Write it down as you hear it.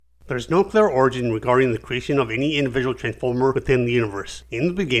There is no clear origin regarding the creation of any individual Transformer within the universe. In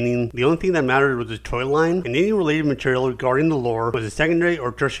the beginning, the only thing that mattered was the toy line, and any related material regarding the lore was a secondary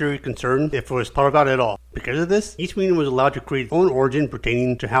or tertiary concern if it was thought about at all. Because of this, each medium was allowed to create its own origin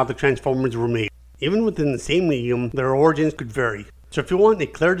pertaining to how the Transformers were made. Even within the same medium, their origins could vary. So if you want a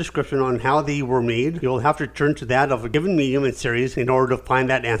clear description on how they were made, you'll have to turn to that of a given medium and series in order to find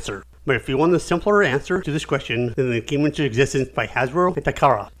that answer. But if you want a simpler answer to this question, then it came into existence by Hasbro and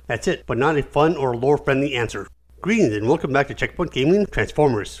Takara. That's it, but not a fun or lore-friendly answer. Greetings and welcome back to Checkpoint Gaming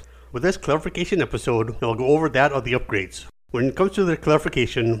Transformers. With this clarification episode, I'll go over that of the upgrades. When it comes to the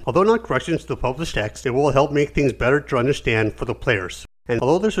clarification, although not corrections to the published text, it will help make things better to understand for the players. And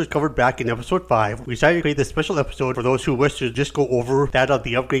although this was covered back in episode 5, we decided to create this special episode for those who wish to just go over that of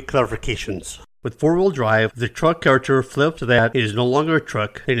the upgrade clarifications. With 4-wheel drive, the truck character flips so that it is no longer a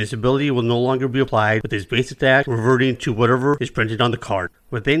truck, and its ability will no longer be applied with its base attack reverting to whatever is printed on the card.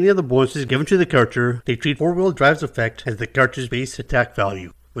 With any of the bonuses given to the character, they treat 4-wheel drive's effect as the character's base attack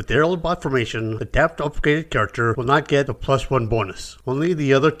value. With the aerial bot formation, the tapped upgraded character will not get the +1 bonus. Only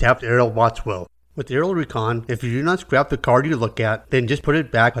the other tapped aerial bots will. With the aerial recon, if you do not scrap the card you look at, then just put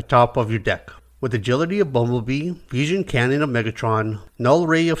it back atop of your deck. With agility of Bumblebee, fusion cannon of Megatron, null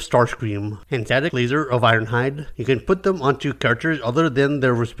ray of Starscream, and static laser of Ironhide, you can put them onto characters other than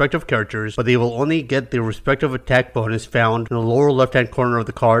their respective characters, but they will only get their respective attack bonus found in the lower left hand corner of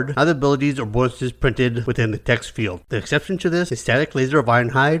the card, not abilities or bonuses printed within the text field. The exception to this is static laser of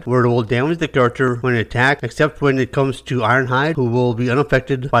Ironhide, where it will damage the character when attacked, except when it comes to Ironhide, who will be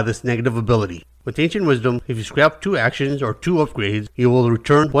unaffected by this negative ability. With Ancient Wisdom, if you scrap 2 actions or 2 upgrades, you will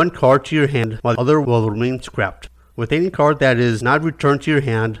return 1 card to your hand while the other will remain scrapped. With any card that is not returned to your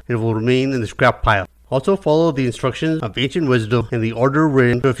hand, it will remain in the scrap pile. Also follow the instructions of Ancient Wisdom in the order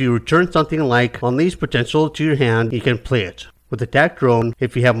written, so if you return something like Unleash Potential to your hand, you can play it. With Attack Drone,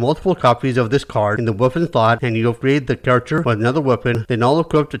 if you have multiple copies of this card in the weapon slot and you upgrade the character with another weapon, then all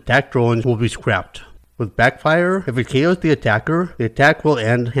equipped attack drones will be scrapped. With Backfire, if it KOs the attacker, the attack will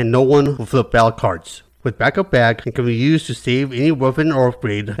end and no one will flip battle cards. With Backup Bag, it can be used to save any weapon or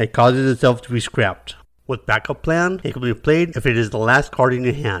upgrade that causes itself to be scrapped. With Backup Plan, it can be played if it is the last card in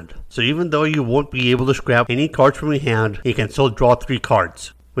your hand. So even though you won't be able to scrap any cards from your hand, you can still draw 3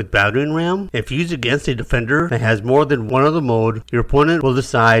 cards. With Battering Ram, if used against a defender that has more than one other mode, your opponent will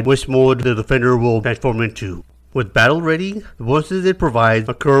decide which mode the defender will transform into. With Battle Ready, the bonuses it provides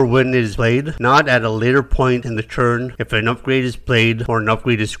occur when it is played, not at a later point in the turn if an upgrade is played or an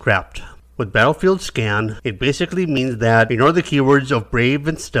upgrade is scrapped. With Battlefield Scan, it basically means that ignore the keywords of Brave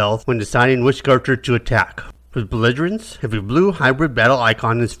and Stealth when deciding which character to attack. With Belligerence, if a blue hybrid battle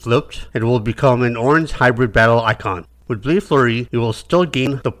icon is flipped, it will become an orange hybrid battle icon. With Blade Flurry, you will still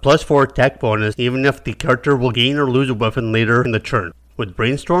gain the +4 attack bonus even if the character will gain or lose a weapon later in the turn. With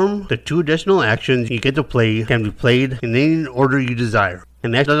Brainstorm, the 2 additional actions you get to play can be played in any order you desire,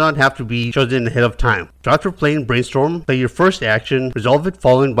 and that does not have to be chosen ahead of time. So after playing Brainstorm, play your first action, resolve it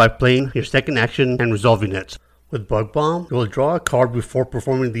followed by playing your second action and resolving it. With Bug Bomb, you will draw a card before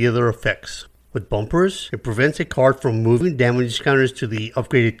performing the other effects. With Bumpers, it prevents a card from moving damage counters to the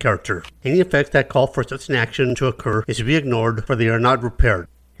upgraded character. Any effects that call for such an action to occur is to be ignored, for they are not repaired.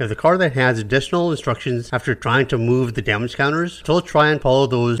 If the card that has additional instructions after trying to move the damage counters, still try and follow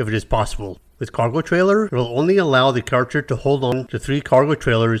those if it is possible. With Cargo Trailer, it will only allow the character to hold on to 3 cargo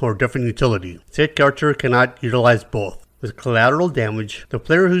trailers for different utility. Said character cannot utilize both. With Collateral Damage, the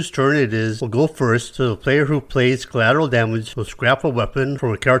player whose turn it is will go first, so the player who plays collateral damage will scrap a weapon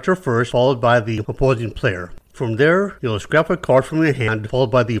from a character first, followed by the opposing player. From there, you will scrap a card from your hand,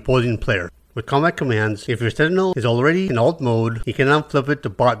 followed by the opposing player. With Combat Commands, if your Sentinel is already in alt mode, you cannot flip it to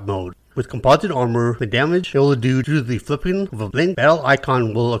bot mode. With Composite Armor, the damage it will do due to the flipping of a blink battle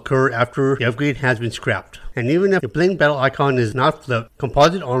icon will occur after the upgrade has been scrapped. And even if the blink battle icon is not flipped,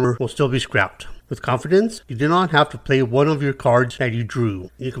 Composite Armor will still be scrapped. With Confidence, you do not have to play one of your cards that you drew.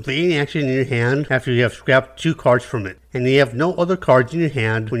 You can play any action in your hand after you have scrapped 2 cards from it. And you have no other cards in your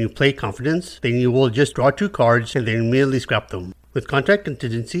hand when you play Confidence, then you will just draw 2 cards and then immediately scrap them. With Contact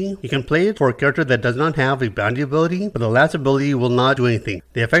Contingency, you can play it for a character that does not have a bounty ability, but the last ability will not do anything.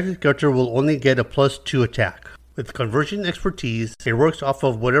 The affected character will only get a +2 attack. With Conversion Expertise, it works off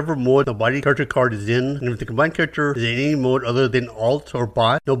of whatever mode the body character card is in, and if the combined character is in any mode other than alt or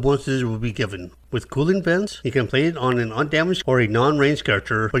bot, no bonuses will be given. With Cooling Vents, you can play it on an undamaged or a non-ranged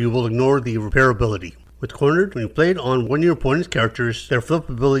character, but you will ignore the repair ability. With Cornered, when you play it on one of your opponent's characters, their flip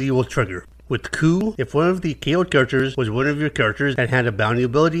ability will trigger. With Coup, if one of the KO'd characters was one of your characters that had a bounty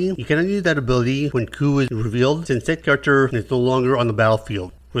ability, you cannot use that ability when Coup is revealed since that character is no longer on the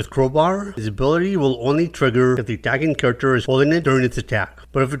battlefield. With Crowbar, his ability will only trigger if the attacking character is holding it during its attack,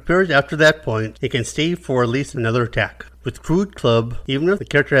 but if it pairs after that point, it can stay for at least another attack. With Crude Club, even if the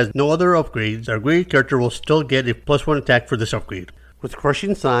character has no other upgrades, the upgraded character will still get a +1 attack for this upgrade. With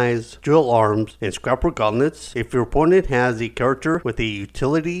Crushing Size, Dual Arms, and Scrapper Gauntlets, if your opponent has a character with a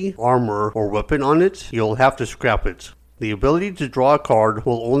utility, armor, or weapon on it, you'll have to scrap it. The ability to draw a card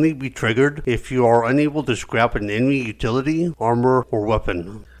will only be triggered if you are unable to scrap an enemy utility, armor, or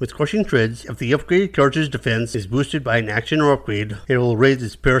weapon. With Crushing Treads, if the upgraded character's defense is boosted by an action or upgrade, it will raise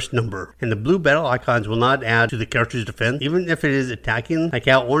its pierce number, and the blue battle icons will not add to the character's defense, even if it is attacking, like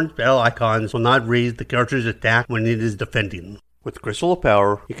how orange battle icons will not raise the character's attack when it is defending. With Crystal of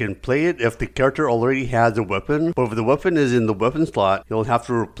Power, you can play it if the character already has a weapon, but if the weapon is in the weapon slot, you'll have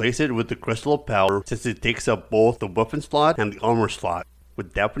to replace it with the Crystal of Power since it takes up both the weapon slot and the armor slot.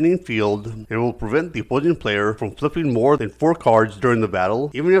 With Dampening Field, it will prevent the opposing player from flipping more than 4 cards during the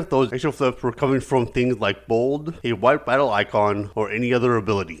battle, even if those extra flips were coming from things like Bold, a white battle icon, or any other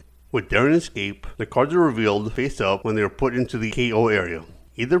ability. With Daring Escape, the cards are revealed face up when they are put into the KO area.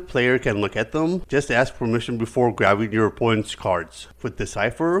 Either player can look at them, just ask permission before grabbing your opponent's cards. With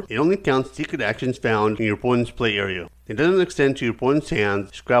Decipher, it only counts secret actions found in your opponent's play area. It doesn't extend to your opponent's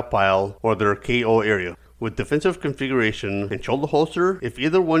hands, scrap pile, or their KO area. With Defensive Configuration and Shoulder Holster, if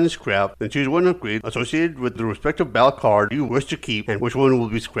either one is scrapped, then choose one upgrade associated with the respective battle card you wish to keep and which one will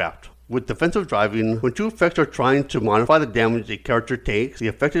be scrapped. With Defensive Driving, when 2 effects are trying to modify the damage a character takes, the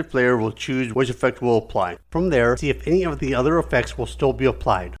affected player will choose which effect will apply. From there, see if any of the other effects will still be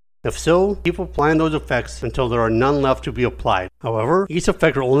applied. If so, keep applying those effects until there are none left to be applied. However, each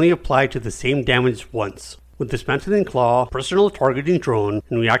effect will only apply to the same damage once. With Dismantling Claw, Personal Targeting Drone,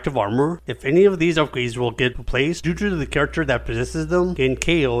 and Reactive Armor, if any of these upgrades will get replaced due to the character that possesses them getting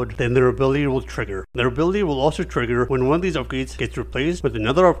KO'd, then their ability will trigger. Their ability will also trigger when one of these upgrades gets replaced with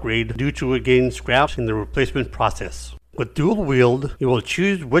another upgrade due to it getting scrapped in the replacement process. With Dual Wield, you will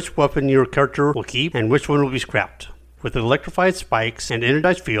choose which weapon your character will keep and which one will be scrapped. With Electrified Spikes and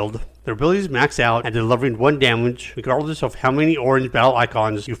Energized Field, their abilities max out at delivering 1 damage regardless of how many orange battle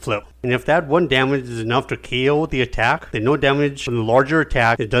icons you flip. And if that 1 damage is enough to KO the attack, then no damage from the larger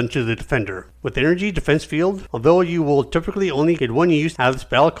attack is done to the defender. With Energy Defense Field, although you will typically only get 1 use out of this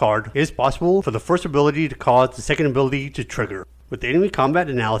battle card, it is possible for the first ability to cause the second ability to trigger. With Enemy Combat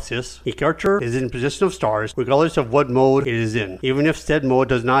Analysis, a character is in possession of stars regardless of what mode it is in, even if said mode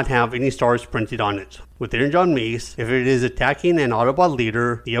does not have any stars printed on it. With Energon Mace, if it is attacking an Autobot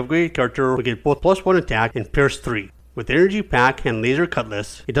leader, the upgraded character will get both +1 attack and Pierce 3. With Energy Pack and Laser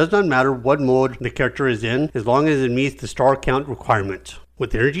Cutlass, it does not matter what mode the character is in as long as it meets the star count requirement.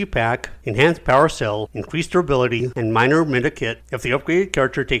 With Energy Pack, Enhanced Power Cell, Increased Durability, and Minor Medikit, if the upgraded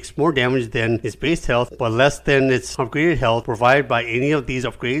character takes more damage than its base health but less than its upgraded health provided by any of these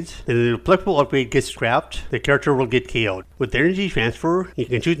upgrades, then the applicable upgrade gets scrapped, the character will get KO'd. With Energy Transfer, you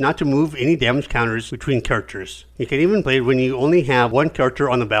can choose not to move any damage counters between characters. You can even play it when you only have 1 character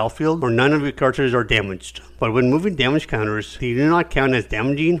on the battlefield or none of your characters are damaged. But when moving damage counters, they do not count as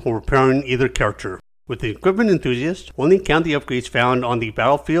damaging or repairing either character. With the Equipment Enthusiast, only count the upgrades found on the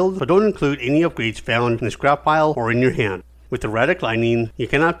battlefield, but don't include any upgrades found in the scrap pile or in your hand. With the Erratic Lightning, you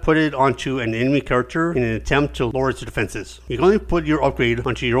cannot put it onto an enemy character in an attempt to lower its defenses. You can only put your upgrade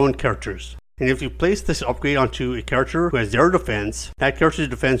onto your own characters. And if you place this upgrade onto a character who has 0 defense, that character's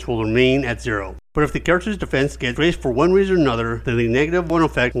defense will remain at 0. But if the character's defense gets raised for one reason or another, then the -1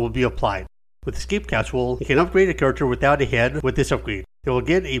 effect will be applied. With Escape Capsule, you can upgrade a character without a head with this upgrade. It will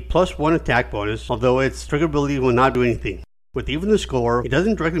get a +1 attack bonus, although its triggerability will not do anything. With Even the Score, it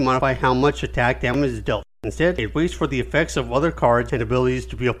doesn't directly modify how much attack damage is dealt. Instead, it waits for the effects of other cards and abilities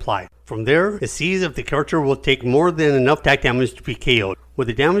to be applied. From there, it sees if the character will take more than enough attack damage to be KO'd. With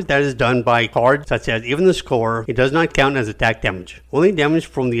the damage that is done by cards such as Even the Score, it does not count as attack damage. Only damage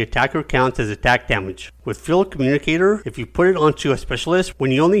from the attacker counts as attack damage. With Field Communicator, if you put it onto a specialist,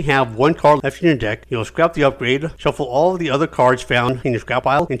 when you only have 1 card left in your deck, you'll scrap the upgrade, shuffle all of the other cards found in your scrap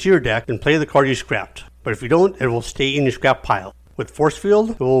pile into your deck, and play the card you scrapped. But if you don't, it will stay in your scrap pile. With Force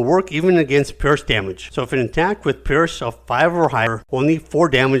Field, it will work even against Pierce damage. So if an attack with Pierce of 5 or higher, only 4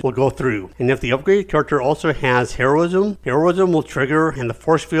 damage will go through. And if the upgraded character also has Heroism, Heroism will trigger and the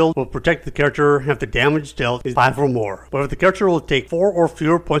Force Field will protect the character if the damage dealt is 5 or more. But if the character will take 4 or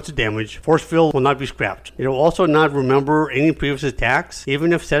fewer points of damage, Force Field will not be scrapped. It will also not remember any previous attacks,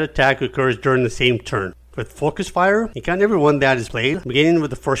 even if said attack occurs during the same turn. With Focus Fire, you count every one that is played, beginning with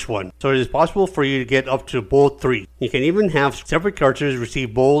the first one, so it is possible for you to get up to Bold 3. You can even have separate characters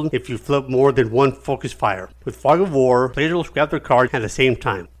receive Bold if you flip more than one Focus Fire. With Fog of War, players will scrap their cards at the same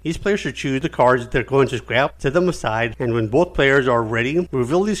time. Each player should choose the cards they're going to scrap, set them aside, and when both players are ready,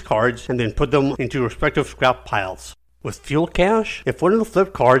 reveal these cards and then put them into respective scrap piles. With Fuel Cache, if one of the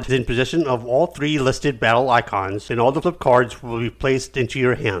flipped cards is in possession of all 3 listed battle icons, then all the flipped cards will be placed into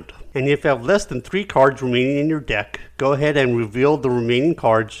your hand. And if you have less than 3 cards remaining in your deck, go ahead and reveal the remaining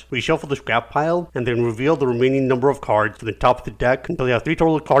cards, reshuffle the scrap pile, and then reveal the remaining number of cards to the top of the deck until you have 3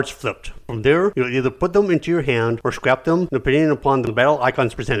 total cards flipped. From there, you'll either put them into your hand or scrap them depending upon the battle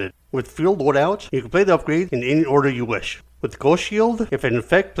icons presented. With Field Loadout, you can play the upgrade in any order you wish. With Ghost Shield, if an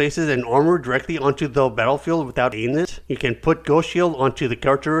effect places an armor directly onto the battlefield without aiming it, you can put Ghost Shield onto the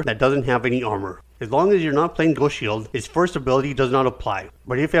character that doesn't have any armor. As long as you're not playing Ghost Shield, its first ability does not apply.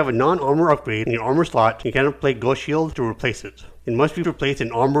 But if you have a non-armor upgrade in your armor slot, you cannot play Ghost Shield to replace it. It must be replaced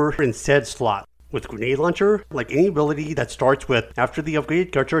in armor in said slot. With Grenade Launcher, like any ability that starts with after the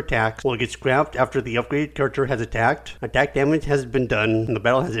upgraded character attacks will get scrapped after the upgraded character has attacked, attack damage has been done, and the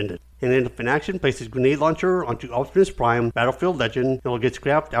battle has ended. And then if an action places Grenade Launcher onto Optimus Prime Battlefield Legend, it will get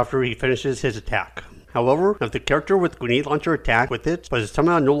scrapped after he finishes his attack. However, if the character with Grenade Launcher attacked with it, but is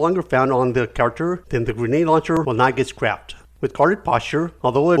somehow no longer found on the character, then the Grenade Launcher will not get scrapped. With Guarded Posture,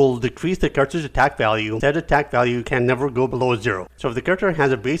 although it will decrease the character's attack value, said attack value can never go below 0. So if the character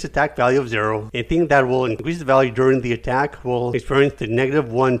has a base attack value of 0, anything that will increase the value during the attack will experience the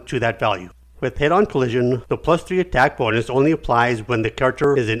 -1 to that value. With Head-On Collision, the +3 attack bonus only applies when the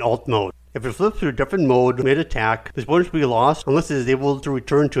character is in alt mode. If it flips to a different mode mid-attack, this bonus will be lost unless it is able to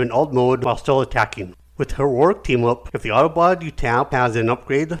return to an alt mode while still attacking. With Heroic Team Up, if the Autobot you tap has an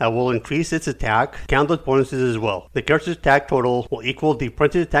upgrade that will increase its attack, count those bonuses as well. The character's attack total will equal the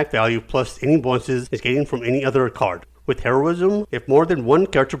printed attack value plus any bonuses it's getting from any other card. With Heroism, if more than one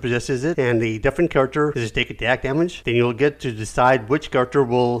character possesses it and a different character is to take attack damage, then you'll get to decide which character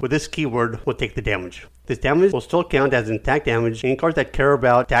with this keyword will take the damage. This damage will still count as attack damage, and cards that care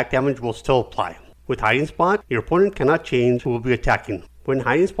about attack damage will still apply. With Hiding Spot, your opponent cannot change who will be attacking. When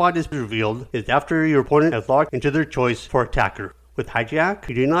Hiding Spot is revealed, it's after your opponent has locked into their choice for attacker. With Hijack,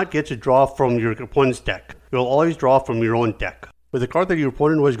 you do not get to draw from your opponent's deck. You will always draw from your own deck. With the card that your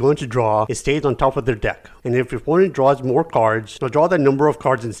opponent was going to draw, it stays on top of their deck. And if your opponent draws more cards, they'll draw that number of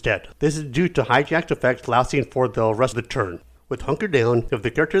cards instead. This is due to Hijack's effect lasting for the rest of the turn. With Hunker Down, if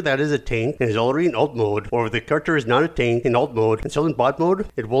the character that is a tank and is already in alt mode, or if the character is not a tank in alt mode and still in bot mode,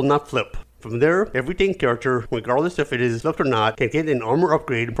 it will not flip. From there, every tank character, regardless if it is flipped or not, can get an armor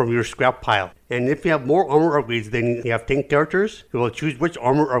upgrade from your scrap pile. And if you have more armor upgrades than you have tank characters, you will choose which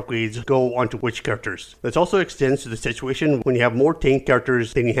armor upgrades go onto which characters. This also extends to the situation when you have more tank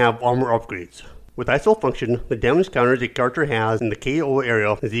characters than you have armor upgrades. With ISO function, the damage counters a character has in the KO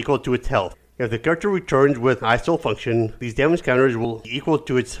area is equal to its health. If the character returns with ISO function, these damage counters will be equal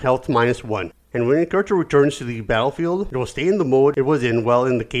to its health -1. And when a character returns to the battlefield, it will stay in the mode it was in while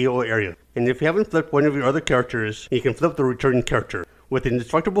in the KO area. And if you haven't flipped one of your other characters, you can flip the returning character. With an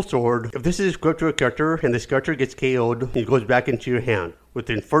Indestructible Sword, if this is equipped to a character and this character gets KO'd, it goes back into your hand. With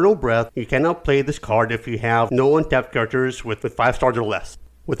Infernal Breath, you cannot play this card if you have no untapped characters with 5 stars or less.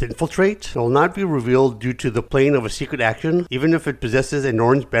 With Infiltrate, it will not be revealed due to the playing of a secret action, even if it possesses an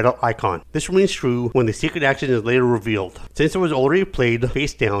orange battle icon. This remains true when the secret action is later revealed. Since it was already played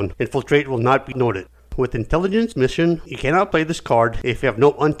face down, Infiltrate will not be noted. With Intelligence Mission, you cannot play this card if you have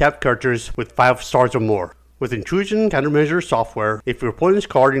no untapped characters with 5 stars or more. With Intrusion Countermeasure software, if your opponent's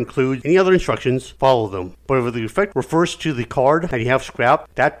card includes any other instructions, follow them. But if the effect refers to the card that you have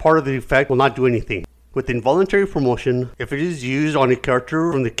scrapped, that part of the effect will not do anything. With Involuntary Promotion, if it is used on a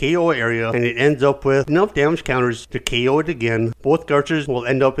character from the KO area and it ends up with enough damage counters to KO it again, both characters will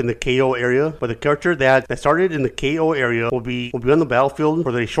end up in the KO area, but the character that started in the KO area will be on the battlefield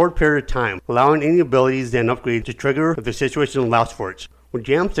for a short period of time, allowing any abilities and upgrades to trigger if the situation allows for it. With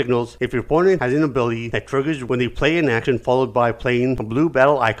Jam Signals, if your opponent has an ability that triggers when they play an action followed by playing a blue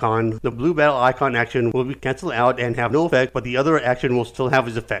battle icon, the blue battle icon action will be cancelled out and have no effect, but the other action will still have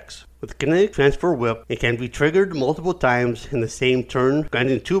its effects. With Kinetic Transfer Whip, it can be triggered multiple times in the same turn,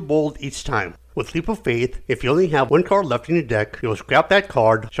 granting 2 bold each time. With Leap of Faith, if you only have 1 card left in your deck, you'll scrap that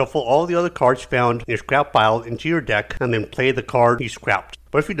card, shuffle all the other cards found in your scrap pile into your deck, and then play the card you scrapped.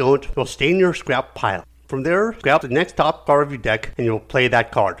 But if you don't, it'll stay in your scrap pile. From there, scrap the next top card of your deck and you'll play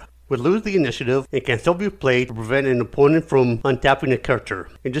that card. With Lose the Initiative, it can still be played to prevent an opponent from untapping a character.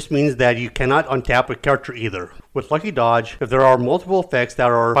 It just means that you cannot untap a character either. With Lucky Dodge, if there are multiple effects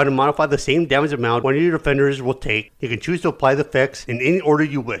that are trying to modify the same damage amount one of your defenders will take, you can choose to apply the effects in any order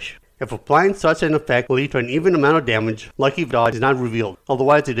you wish. If applying such an effect will lead to an even amount of damage, Lucky Dodge is not revealed,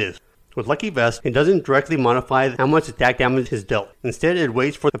 otherwise it is. With Lucky Vest, it doesn't directly modify how much attack damage is dealt. Instead, it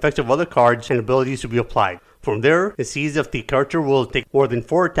waits for the effects of other cards and abilities to be applied. From there, it sees if the character will take more than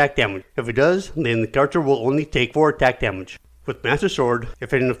 4 attack damage. If it does, then the character will only take 4 attack damage. With Master Sword,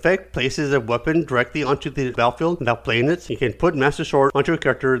 if an effect places a weapon directly onto the battlefield without playing it, you can put Master Sword onto a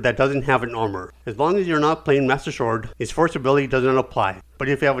character that doesn't have an armor. As long as you're not playing Master Sword, its force ability does not apply. But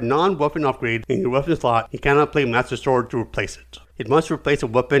if you have a non-weapon upgrade in your weapon slot, you cannot play Master Sword to replace it. It must replace a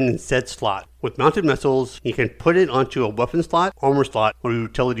weapon in said slot. With Mounted Missiles, you can put it onto a weapon slot, armor slot, or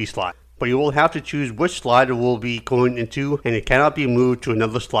utility slot. But you will have to choose which slot it will be going into, and it cannot be moved to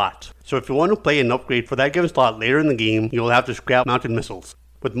another slot. So if you want to play an upgrade for that given slot later in the game, you will have to scrap Mounted Missiles.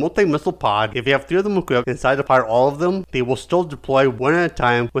 With Multi-Missile Pod, if you have 3 of them equipped and decide to fire all of them, they will still deploy one at a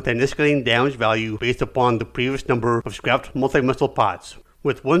time with an escalating damage value based upon the previous number of scrapped Multi-Missile Pods.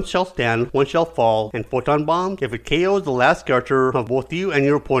 With 1 shell stand, 1 shell fall, and photon bombs, if it KOs the last character of both you and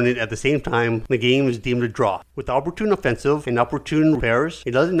your opponent at the same time, the game is deemed a draw. With Opportune Offensive and Opportune Repairs,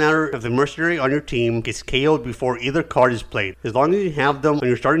 it doesn't matter if the mercenary on your team gets KO'd before either card is played. As long as you have them on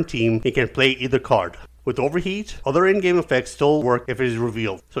your starting team, you can play either card. With Overheat, other in-game effects still work if it is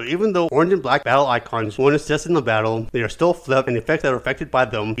revealed. So even though orange and black battle icons won't assist in the battle, they are still flipped, and the effects that are affected by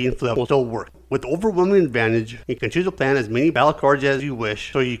them being flipped will still work. With Overwhelming Advantage, you can choose to plan as many battle cards as you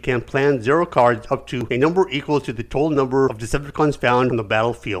wish, so you can plan 0 cards up to a number equal to the total number of Decepticons found on the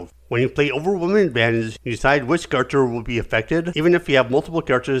battlefield. When you play Overwhelming Advantage, you decide which character will be affected, even if you have multiple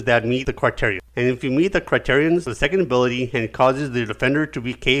characters that meet the criteria. And if you meet the criterions, the second ability, and it causes the defender to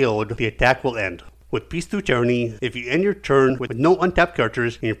be KO'd, the attack will end. With Peace Through Tyranny, if you end your turn with no untapped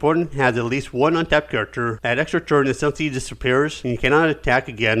characters and your opponent has at least 1 untapped character, that extra turn essentially disappears and you cannot attack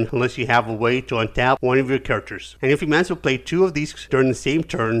again unless you have a way to untap one of your characters. And if you manage to play 2 of these during the same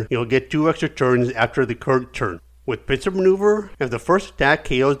turn, you'll get 2 extra turns after the current turn. With Pincer Maneuver, if the first attack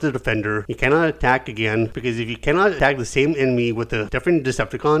KOs the defender, you cannot attack again, because if you cannot attack the same enemy with a different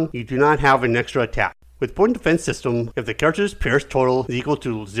Decepticon, you do not have an extra attack. With Point Defense System, if the character's Pierce total is equal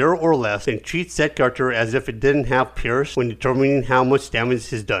to 0 or less, then treat said character as if it didn't have Pierce when determining how much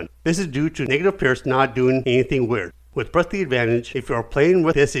damage is done. This is due to negative Pierce not doing anything weird. With Breathly Advantage, if you are playing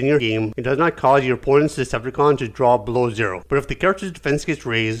with this in your game, it does not cause your opponent's Decepticon to draw below 0. But if the character's defense gets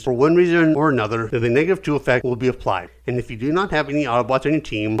raised for one reason or another, then the negative 2 effect will be applied. And if you do not have any Autobots on your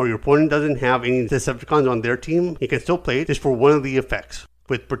team, or your opponent doesn't have any Decepticons on their team, you can still play it just for one of the effects.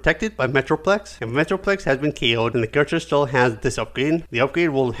 With Protected by Metroplex, if Metroplex has been KO'd and the character still has this upgrade, the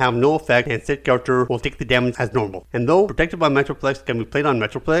upgrade will have no effect and said character will take the damage as normal. And though Protected by Metroplex can be played on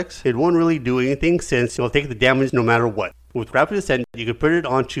Metroplex, it won't really do anything since it will take the damage no matter what. With Rapid Ascent, you can put it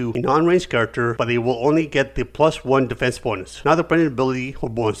onto a non-ranged character, but they will only get the +1 defense bonus, not the branded ability or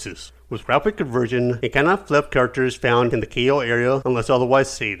bonuses. With Rapid Conversion, it cannot flip characters found in the KO area unless otherwise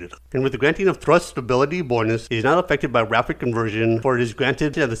stated. And with the granting of Thrust ability bonus, it is not affected by Rapid Conversion, for it is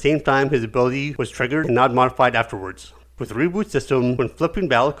granted at the same time his ability was triggered and not modified afterwards. With the Reboot System, when flipping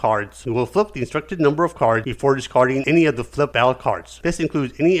battle cards, you will flip the instructed number of cards before discarding any of the flip battle cards. This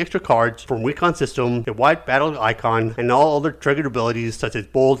includes any extra cards from Recon System, the Wide Battle icon, and all other triggered abilities such as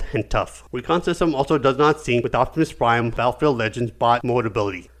Bold and Tough. Recon System also does not sync with Optimus Prime Battlefield Legends bot mode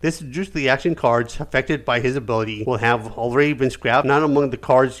ability. This is due to the action cards affected by his ability will have already been scrapped, not among the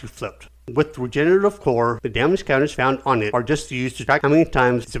cards you flipped. With Regenerative Core, the damage counters found on it are just used to track how many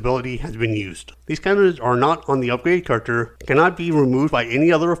times its ability has been used. These counters are not on the upgraded character, cannot be removed by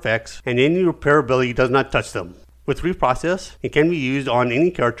any other effects, and any repair ability does not touch them. With Reprocess, it can be used on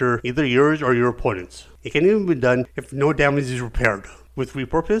any character, either yours or your opponent's. It can even be done if no damage is repaired. With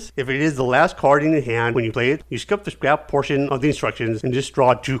Repurpose, if it is the last card in your hand when you play it, you skip the scrap portion of the instructions and just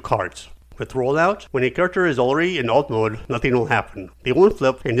draw 2 cards. With Rollout, when a character is already in alt mode, nothing will happen. They won't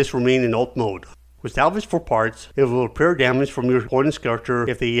flip and just remain in alt mode. With Salvage for Parts, it will repair damage from your opponent's character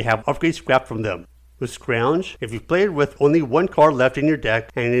if they have upgrades scrapped from them. With Scrounge, if you play it with only 1 card left in your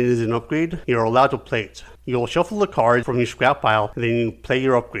deck and it is an upgrade, you are allowed to play it. You will shuffle the cards from your scrap pile and then you play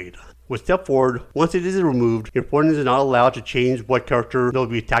your upgrade. With Step Forward, once it is removed, your opponent is not allowed to change what character they'll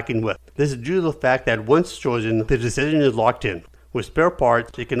be attacking with. This is due to the fact that once chosen, the decision is locked in. With Spare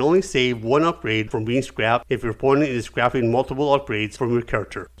Parts, you can only save 1 upgrade from being scrapped if your opponent is scrapping multiple upgrades from your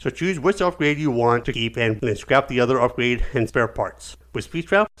character. So choose which upgrade you want to keep and then scrap the other upgrade and spare parts. With Speed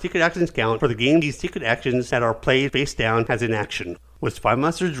Trap, secret actions count. For the game, these secret actions that are played face down as an action. With Spy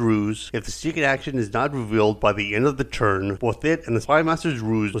Master's Ruse, if the secret action is not revealed by the end of the turn, both it and the Spy Master's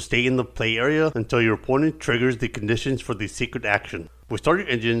Ruse will stay in the play area until your opponent triggers the conditions for the secret action. With starter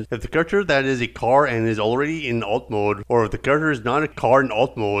engines, if the character that is a car and is already in alt mode, or if the character is not a car in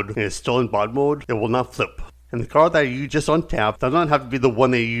alt mode and is still in bot mode, it will not flip. And the card that you just untapped does not have to be the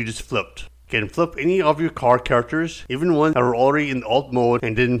one that you just flipped. You can flip any of your car characters, even ones that were already in alt mode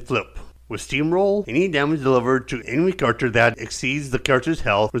and didn't flip. With Steamroll, any damage delivered to enemy character that exceeds the character's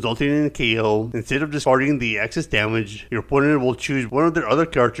health, resulting in a KO, instead of discarding the excess damage, your opponent will choose one of their other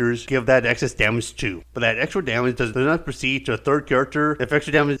characters to give that excess damage to. But that extra damage does not proceed to a third character if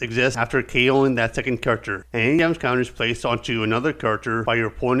extra damage exists after KOing that second character. And any damage counters placed onto another character by your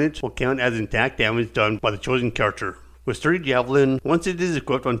opponent will count as intact damage done by the chosen character. With Sturdy Javelin, once it is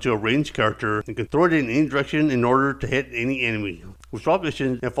equipped onto a ranged character, you can throw it in any direction in order to hit any enemy. With Swap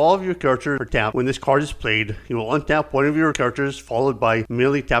Missions, if all of your characters are tapped when this card is played, you will untap one of your characters followed by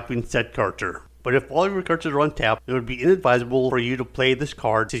immediately tapping said character. But if all of your characters are untapped, it would be inadvisable for you to play this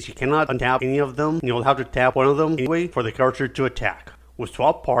card since you cannot untap any of them and you will have to tap one of them anyway for the character to attack. With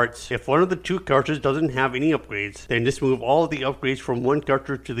Swap Parts, if one of the two characters doesn't have any upgrades, then just move all of the upgrades from one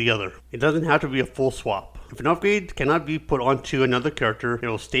character to the other. It doesn't have to be a full swap. If an upgrade cannot be put onto another character, it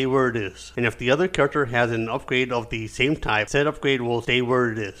will stay where it is. And if the other character has an upgrade of the same type, said upgrade will stay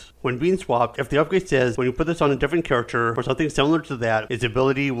where it is. When being swapped, if the upgrade says when you put this on a different character or something similar to that, its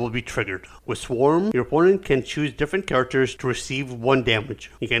ability will be triggered. With Swarm, your opponent can choose different characters to receive 1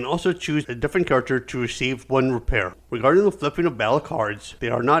 damage. You can also choose a different character to receive 1 repair. Regarding the flipping of battle cards, they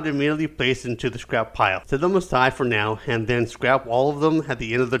are not immediately placed into the scrap pile. Set them aside for now and then scrap all of them at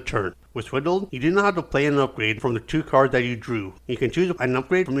the end of the turn. With Swindled, you do not have to play an upgrade from the 2 cards that you drew. You can choose an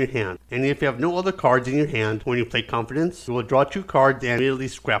upgrade from your hand, and if you have no other cards in your hand when you play Confidence, you will draw 2 cards and immediately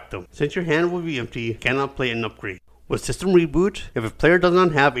scrap them. Since your hand will be empty, you cannot play an upgrade. With System Reboot, if a player does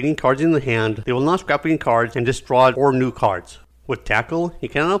not have any cards in the hand, they will not scrap any cards and just draw 4 new cards. With Tackle, you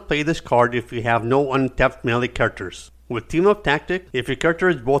cannot play this card if you have no untapped melee characters. With Team Up Tactic, if your character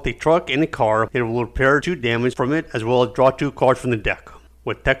is both a truck and a car, it will repair 2 damage from it as well as draw 2 cards from the deck.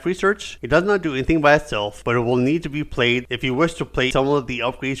 With Tech Research, it does not do anything by itself, but it will need to be played if you wish to play some of the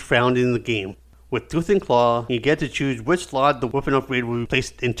upgrades found in the game. With Tooth and Claw, you get to choose which slot the weapon upgrade will be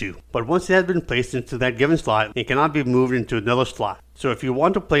placed into, but once it has been placed into that given slot, it cannot be moved into another slot. So if you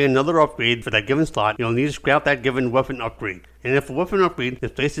want to play another upgrade for that given slot, you'll need to scrap that given weapon upgrade. And if a weapon upgrade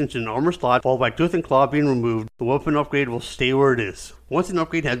is placed into an armor slot followed by Tooth and Claw being removed, the weapon upgrade will stay where it is. Once an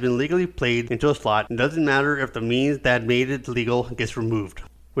upgrade has been legally played into a slot, it doesn't matter if the means that made it legal gets removed.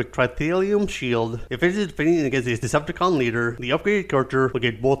 With Trithelium Shield, if it is defending against a Decepticon leader, the upgraded character will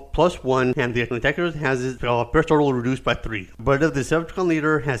get both +1 and the attacker has its Pierce total reduced by 3. But if the Decepticon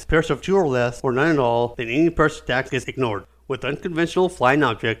leader has Pierce of 2 or less, or none at all, then any Pierce attack gets ignored. With Unconventional Flying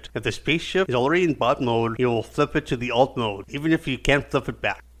Object, if the spaceship is already in bot mode, you will flip it to the alt mode, even if you can't flip it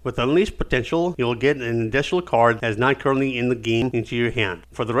back. With Unleashed Potential, you'll get an additional card that is not currently in the game into your hand.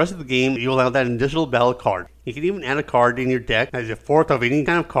 For the rest of the game, you'll have that additional battle card. You can even add a card in your deck as a 4th of any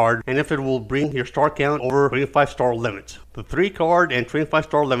kind of card, and if it will bring your star count over 25 star limit. The 3 card and 25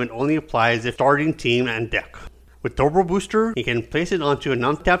 star limit only applies if starting team and deck. With Turbo Booster, you can place it onto an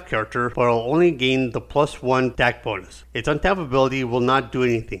untapped character, but it will only gain the +1 attack bonus. Its untap ability will not do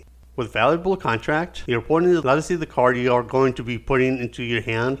anything. With Valuable Contract, your opponent is allowed to see the card you are going to be putting into your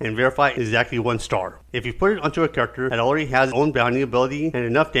hand and verify exactly 1 star. If you put it onto a character that already has its own bounty ability and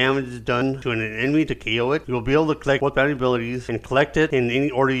enough damage is done to an enemy to KO it, you will be able to collect both bounty abilities and collect it in any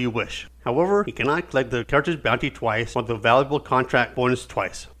order you wish. However, you cannot collect the character's bounty twice or the Valuable Contract bonus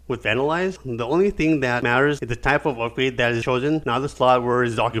twice. With Vandalize, the only thing that matters is the type of upgrade that is chosen, not the slot where it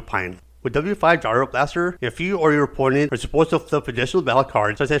is occupying. With W5 Gyro Blaster, if you or your opponent are supposed to flip additional battle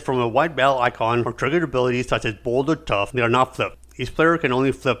cards, such as from a white battle icon or triggered abilities such as Bold or Tough, they are not flipped. Each player can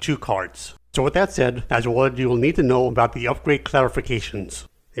only flip 2 cards. So with that said, that's what you will need to know about the upgrade clarifications.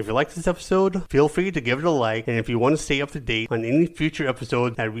 If you liked this episode, feel free to give it a like, and if you want to stay up to date on any future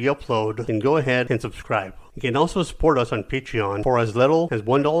episodes that we upload, then go ahead and subscribe. You can also support us on Patreon for as little as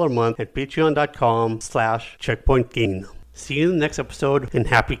 $1 a month at patreon.com/checkpointgaming. See you in the next episode, and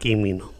happy gaming.